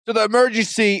So the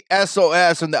emergency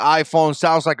SOS on the iPhone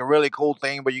sounds like a really cool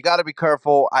thing, but you got to be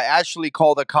careful. I actually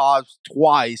called the cops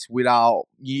twice without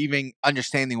even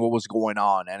understanding what was going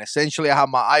on. And essentially, I have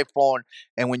my iPhone,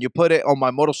 and when you put it on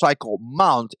my motorcycle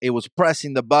mount, it was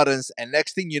pressing the buttons. And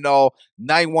next thing you know,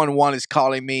 911 is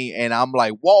calling me, and I'm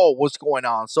like, whoa, what's going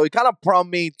on? So it kind of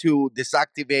prompted me to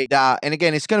deactivate that. And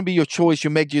again, it's going to be your choice. You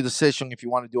make your decision if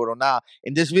you want to do it or not.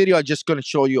 In this video, I'm just going to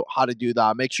show you how to do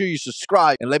that. Make sure you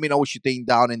subscribe and let me know what you think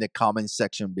down in the comment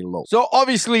section below. So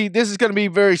obviously, this is going to be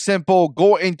very simple.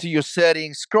 Go into your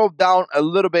settings, scroll down a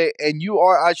little bit, and you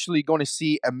are actually going to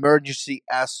see emergency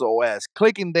SOS.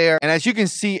 Click in there, and as you can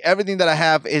see, everything that I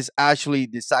have is actually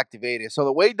deactivated. So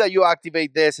the way that you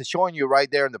activate this is showing you right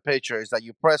there in the picture is that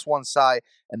you press one side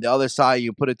and the other side,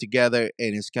 you put it together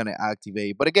and it's going to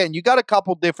activate. But again, you got a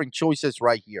couple different choices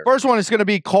right here. First one is going to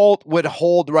be called with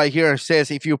hold right here. It says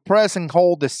if you press and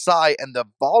hold the side and the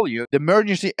volume, the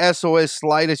emergency SOS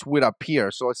sliders will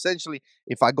appear. So essentially,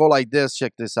 if I go like this,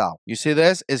 check this out. You see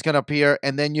this? It's going to appear,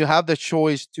 and then you have the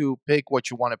choice to pick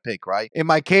what you want to pick, right? In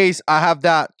my case, I have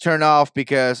that turned off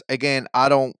because, again, I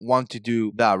don't want to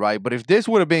do that, right? But if this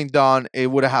would have been done, it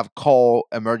would have called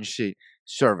emergency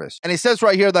service. And it says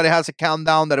right here that it has a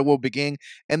countdown that it will begin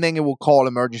and then it will call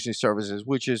emergency services,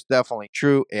 which is definitely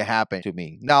true. It happened to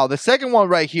me. Now, the second one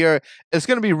right here is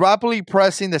going to be rapidly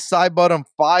pressing the side button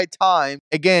 5 times.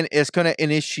 Again, it's going to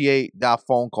initiate that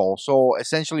phone call. So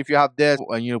essentially, if you have this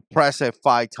and you press it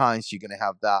 5 times, you're going to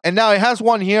have that. And now it has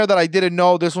one here that I didn't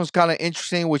know. This one's kind of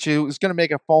interesting, which is going to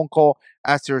make a phone call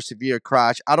after a severe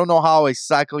crash. I don't know how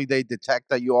exactly they detect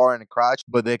that you are in a crash,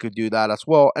 but they could do that as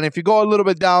well. And if you go a little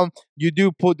bit down, you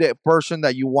do put the person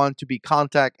that you want to be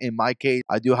contact. In my case,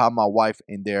 I do have my wife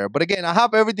in there. But again, I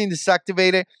have everything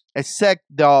deactivated except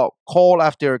the call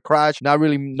after a crash. Not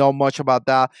really know much about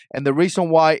that. And the reason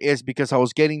why is because I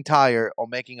was getting tired of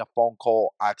making a phone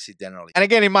call accidentally. And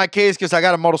again, in my case, because I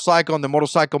got a motorcycle and the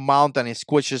motorcycle mount and it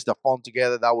squishes the phone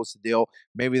together, that was the deal.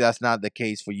 Maybe that's not the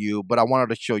case for you, but I wanted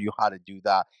to show you how to do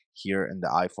that here in the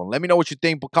iPhone. Let me know what you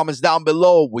think. Put comments down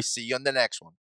below. We'll see you on the next one.